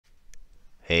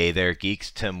Hey there,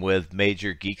 geeks. Tim with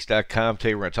MajorGeeks.com.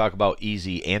 Today we're going to talk about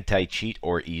EasyAntiCheat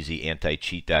or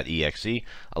EasyAntiCheat.exe.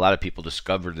 A lot of people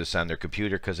discovered this on their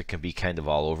computer because it can be kind of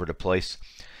all over the place.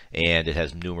 And it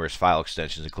has numerous file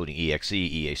extensions including EXE,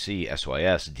 EAC,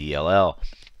 SYS, DLL.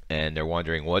 And they're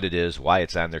wondering what it is, why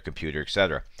it's on their computer,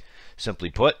 etc.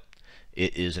 Simply put,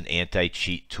 it is an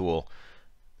anti-cheat tool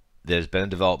that has been in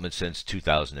development since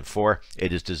 2004.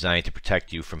 It is designed to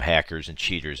protect you from hackers and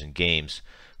cheaters in games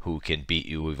who can beat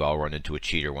you. We've all run into a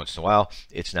cheater once in a while.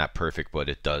 It's not perfect, but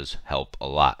it does help a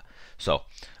lot. So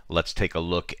let's take a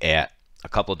look at a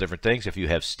couple of different things. If you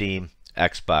have Steam,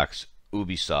 Xbox,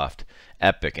 Ubisoft,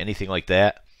 Epic, anything like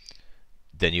that,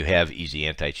 then you have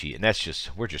EasyAntiCheat. And that's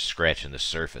just, we're just scratching the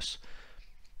surface.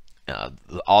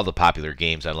 All the popular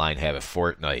games online have it.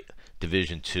 Fortnite,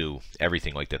 Division 2,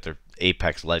 everything like that. They're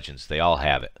Apex Legends, they all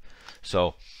have it.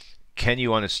 So can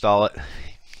you uninstall it?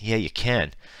 Yeah, you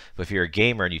can. But if you're a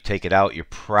gamer and you take it out, you're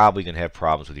probably going to have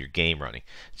problems with your game running.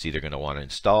 It's either going to want to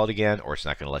install it again, or it's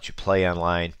not going to let you play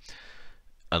online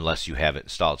unless you have it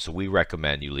installed. So we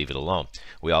recommend you leave it alone.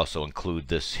 We also include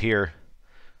this here,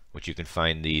 which you can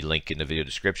find the link in the video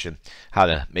description, how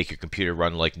to make your computer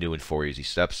run like new in 4 easy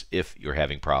steps if you're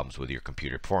having problems with your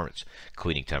computer performance.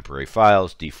 Cleaning temporary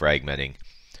files, defragmenting,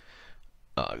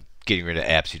 getting rid of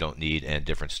apps you don't need, and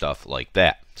different stuff like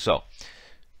that. So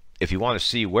if you want to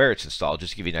see where it's installed,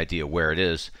 just to give you an idea where it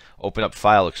is, open up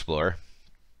File Explorer.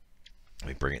 Let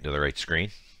me bring it to the right screen.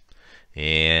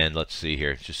 And let's see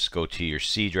here. Just go to your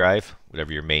C drive,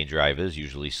 whatever your main drive is,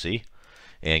 usually C.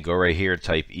 And go right here and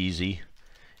type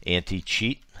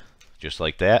EasyAntiCheat, just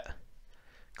like that.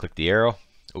 Click the arrow.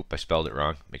 Oop, I spelled it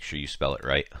wrong. Make sure you spell it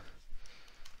right.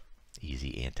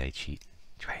 EasyAntiCheat.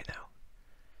 Try it now.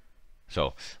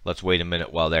 So let's wait a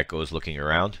minute while that goes looking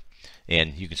around.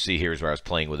 And you can see here's where I was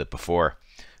playing with it before,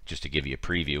 just to give you a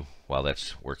preview while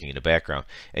that's working in the background.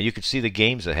 And you can see the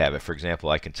games that have it. For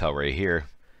example, I can tell right here,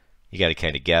 you got to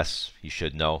kind of guess, you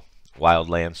should know,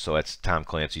 Wildlands. So that's Tom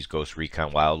Clancy's Ghost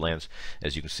Recon Wildlands.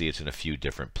 As you can see, it's in a few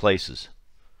different places.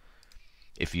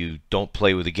 If you don't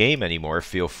play with the game anymore,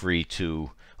 feel free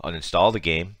to uninstall the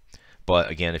game. But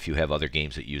again, if you have other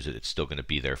games that use it, it's still going to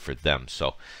be there for them.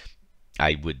 So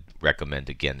I would recommend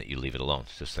again that you leave it alone.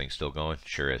 Is this thing still going?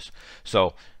 Sure is.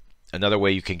 So another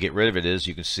way you can get rid of it is,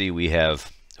 you can see we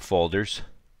have folders.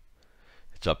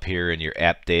 It's up here in your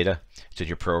app data. It's in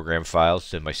your program files.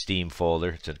 It's in my Steam folder.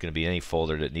 It's going to be any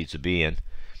folder that needs to be in.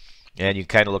 And you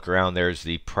kind of look around. There's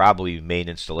the probably main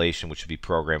installation, which would be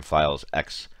program files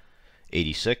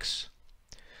x86.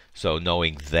 So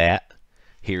knowing that,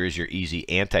 here is your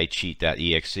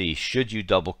EasyAntiCheat.exe. Should you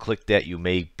double click that, you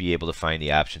may be able to find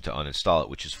the option to uninstall it,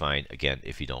 which is fine, again,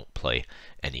 if you don't play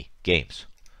any games.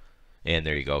 And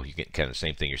there you go. You get kind of the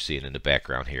same thing you're seeing in the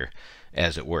background here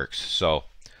as it works. So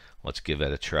let's give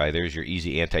that a try. There's your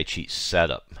EasyAntiCheat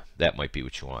setup. That might be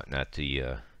what you want, not the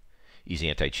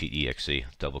EasyAntiCheat.exe.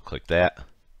 Double click that.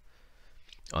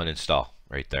 Uninstall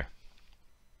right there.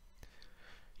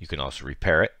 You can also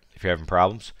repair it if you're having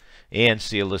problems, and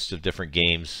see a list of different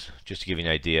games. Just to give you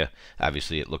an idea,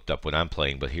 obviously it looked up what I'm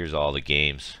playing, but here's all the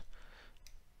games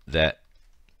that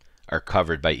are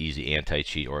covered by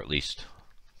EasyAntiCheat, or at least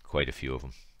quite a few of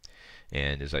them.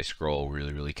 And as I scroll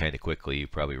really kind of quickly, you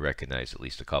probably recognize at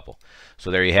least a couple.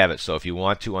 So there you have it. So if you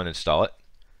want to uninstall it,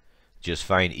 just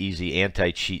find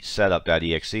EasyAntiCheat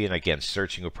setup.exe, and again,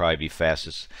 searching will probably be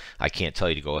fastest. I can't tell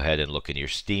you to go ahead and look in your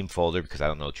Steam folder because I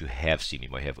don't know that you have Steam. You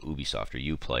might have Ubisoft or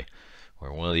Uplay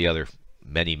or one of the other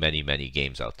many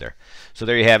games out there. So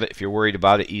there you have it. If you're worried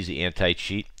about it,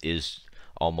 EasyAntiCheat is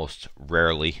almost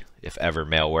rarely, if ever,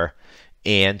 malware,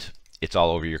 and it's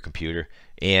all over your computer,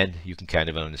 and you can kind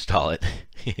of uninstall it,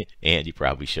 and you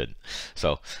probably shouldn't.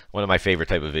 So one of my favorite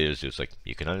type of videos is like,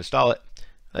 you can uninstall it,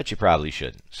 that you probably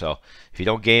shouldn't. So if you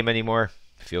don't game anymore,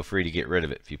 feel free to get rid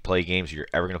of it. If you play games, you're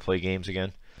ever going to play games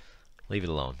again, leave it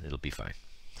alone. It'll be fine.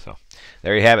 So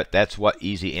there you have it. That's what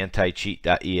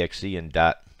EasyAntiCheat.exe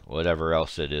and whatever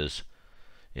else it is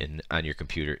on your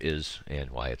computer is,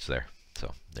 and why it's there.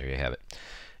 So there you have it.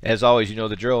 As always, you know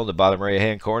the drill. In the bottom right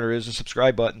hand corner is a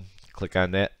subscribe button. Click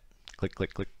on that. Click.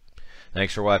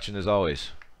 Thanks for watching as always.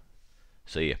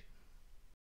 See ya.